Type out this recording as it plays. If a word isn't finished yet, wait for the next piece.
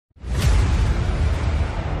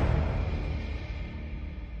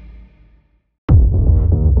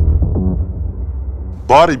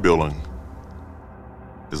Bodybuilding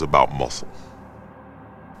is about muscle.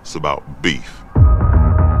 It's about beef.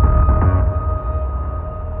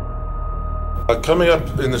 Coming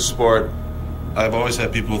up in the sport, I've always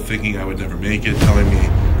had people thinking I would never make it, telling me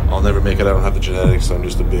I'll never make it, I don't have the genetics, I'm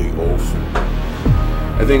just a big oaf.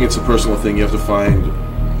 I think it's a personal thing. You have to find,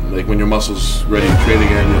 like, when your muscle's ready to train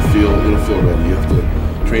again, it'll feel ready. You have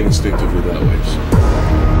to train instinctively that way.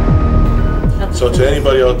 So to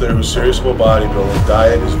anybody out there who's serious about bodybuilding,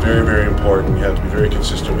 diet is very, very important. You have to be very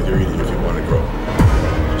consistent with your eating if you want to grow,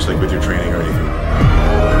 just like with your training or anything.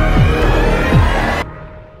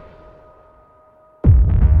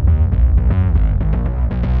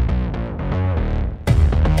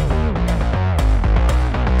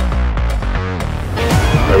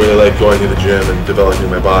 I really like going to the gym and developing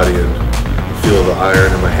my body and feel the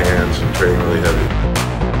iron in my hands and training really heavy.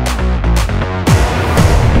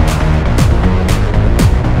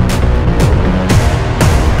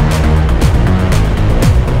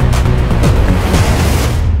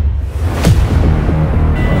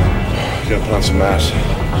 Gotta put on some mass.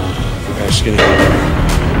 I'm kind of skinny.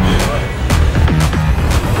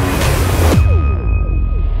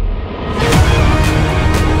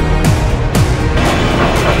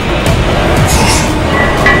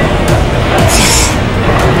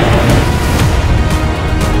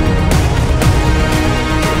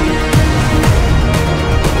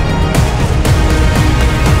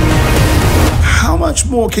 How much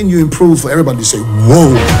more can you improve for everybody to say,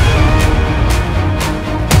 whoa?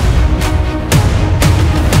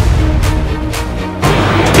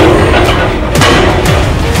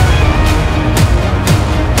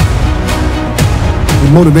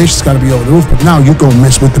 Motivation's got to be over the roof, but now you're going to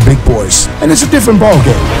mess with the big boys. And it's a different ball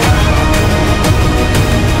game.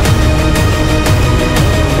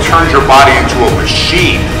 Turns your body into a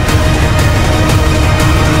machine.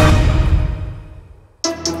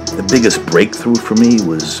 The biggest breakthrough for me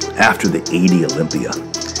was after the '80 Olympia.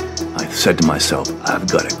 I said to myself,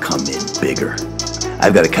 I've got to come in bigger.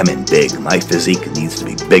 I've got to come in big. My physique needs to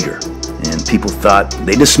be bigger. And people thought,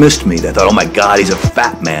 they dismissed me. They thought, oh my God, he's a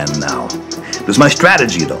fat man now. It was my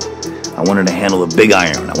strategy, though. I wanted to handle a big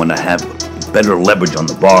iron. I wanted to have better leverage on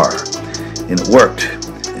the bar. And it worked.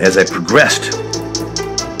 As I progressed,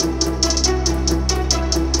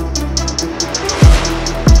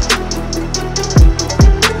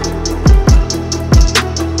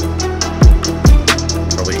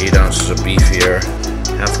 probably 8 ounces of beef here,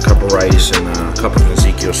 half a cup of rice, and a cup of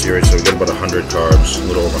Ezekiel cereal, so we get about 100 carbs, a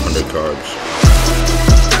little over 100 carbs.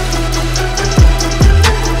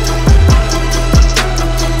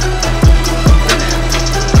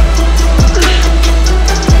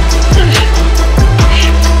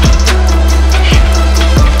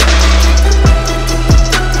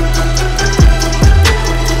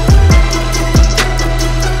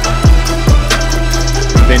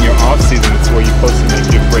 Then your off season, it's where you're supposed to make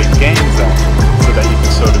your great gains out, so that you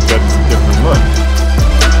can show the judges a different look.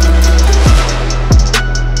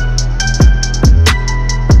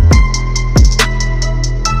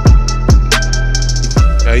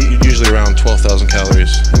 I eat usually around 12,000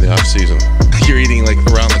 calories in the off season. You're eating like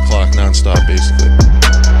around the clock, non-stop, basically.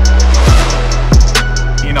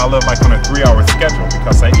 You know, I live like on a 3-hour schedule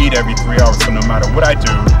because I eat every 3 hours, so no matter what I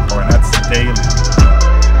do, or that's daily.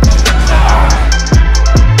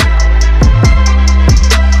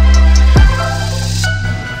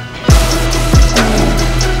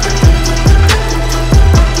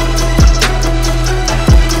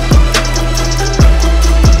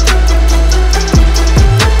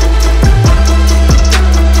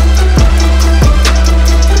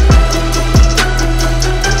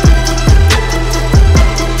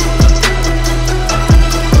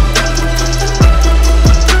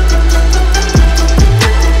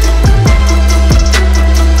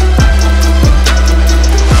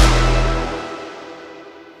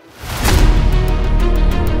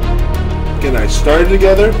 And I started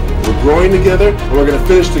together, we're growing together, and we're gonna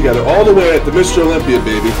finish together all the way at the Mr. Olympia,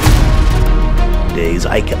 baby. days,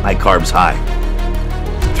 I kept my carbs high.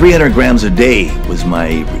 300 grams a day was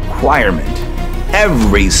my requirement.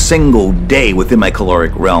 Every single day within my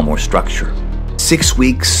caloric realm or structure. 6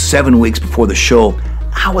 weeks, 7 weeks before the show,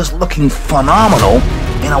 I was looking phenomenal,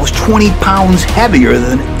 and I was 20 pounds heavier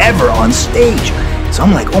than ever on stage. So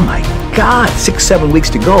I'm like, oh my God, 6, 7 weeks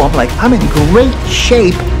to go. I'm like, I'm in great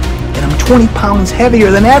shape, and I'm 20 pounds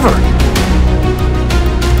heavier than ever.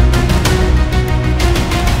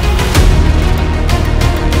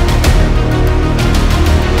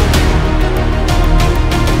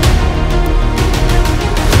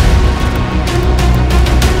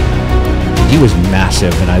 He was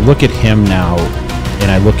massive, and I look at him now And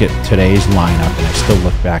I look at today's lineup and I still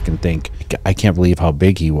look back and think, I can't believe how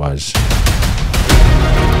big he was.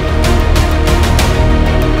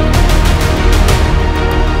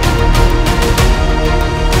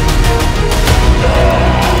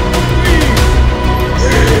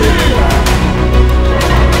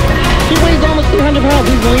 He weighs almost 200 pounds.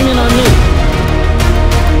 He's leaning on me.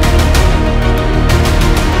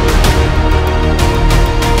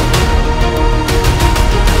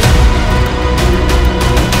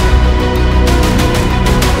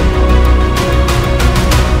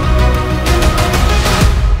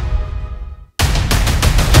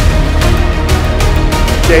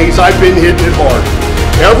 Days I've been hitting it hard.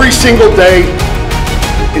 Every single day,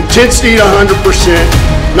 intensity at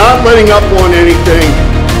 100%, not letting up on anything.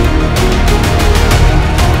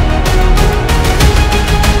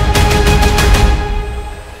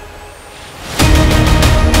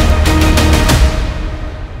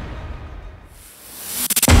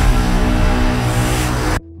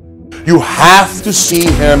 You have to see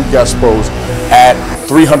him guest pose at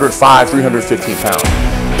 305, 315 pounds.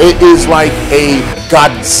 It is like a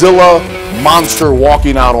Godzilla monster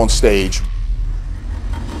walking out on stage.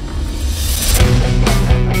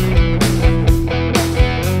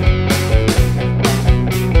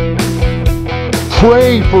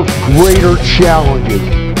 Pray for greater challenges.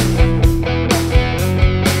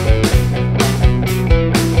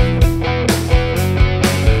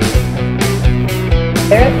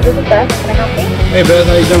 This is Beth. Can I help you? Hey Beth,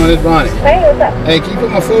 how you doing? It's Ronnie. Hey, what's up? Hey, can you put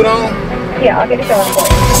my food on? Yeah, I'll get it going for you.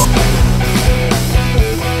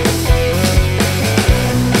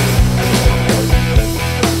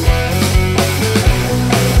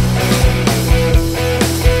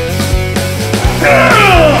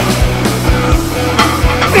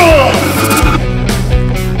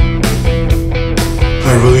 I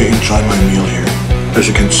really enjoy my meal here. As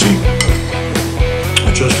you can see,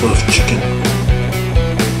 I just love chicken.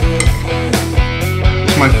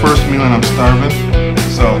 It's my first meal and I'm starving,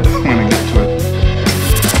 so I'm gonna get to it.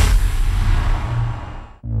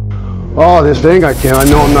 Oh, this thing I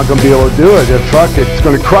know I'm not gonna be able to do it. The truck, it's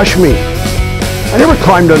gonna crush me. I never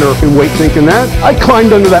climbed under a weight thinking that. I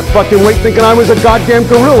climbed under that fucking weight thinking I was a goddamn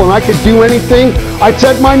gorilla and I could do anything I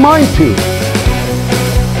set my mind to.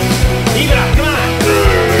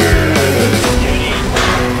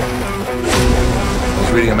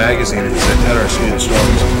 Reading a magazine and it said Ted Arcia, the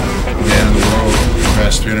strongest man in the world,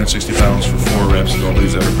 pressed 360 pounds for 4 reps.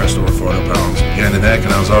 Nobody's ever pressed over 400 pounds behind the neck,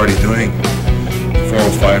 and I was already doing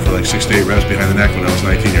 405 for like 6 to 8 reps behind the neck when I was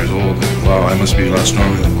 19 years old. Wow, I must be a lot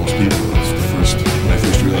stronger than most people. It's the first when I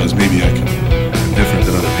first realized maybe I'm different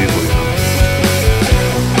than other people. You know?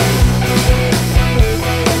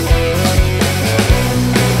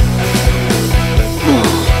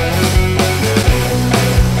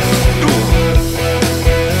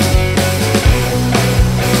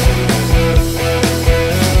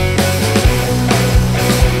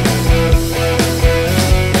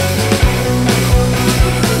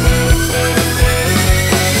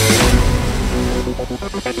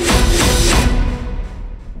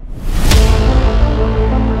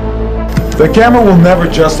 The camera will never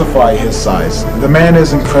justify his size. The man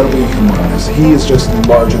is incredibly humongous. He is just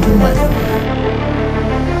larger than life.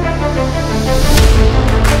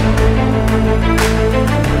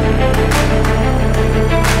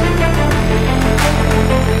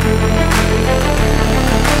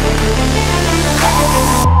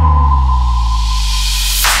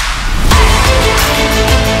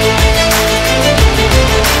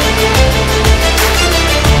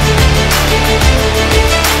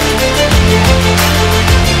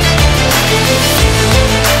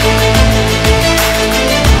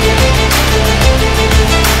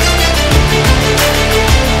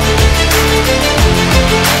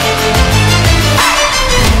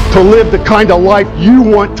 To live the kind of life you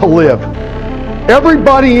want to live.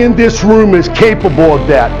 Everybody in this room is capable of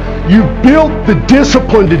that. You built the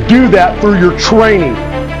discipline to do that through your training.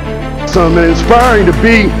 It's inspiring to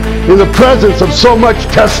be in the presence of so much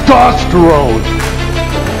testosterone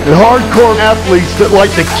and hardcore athletes that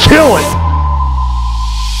like to kill it.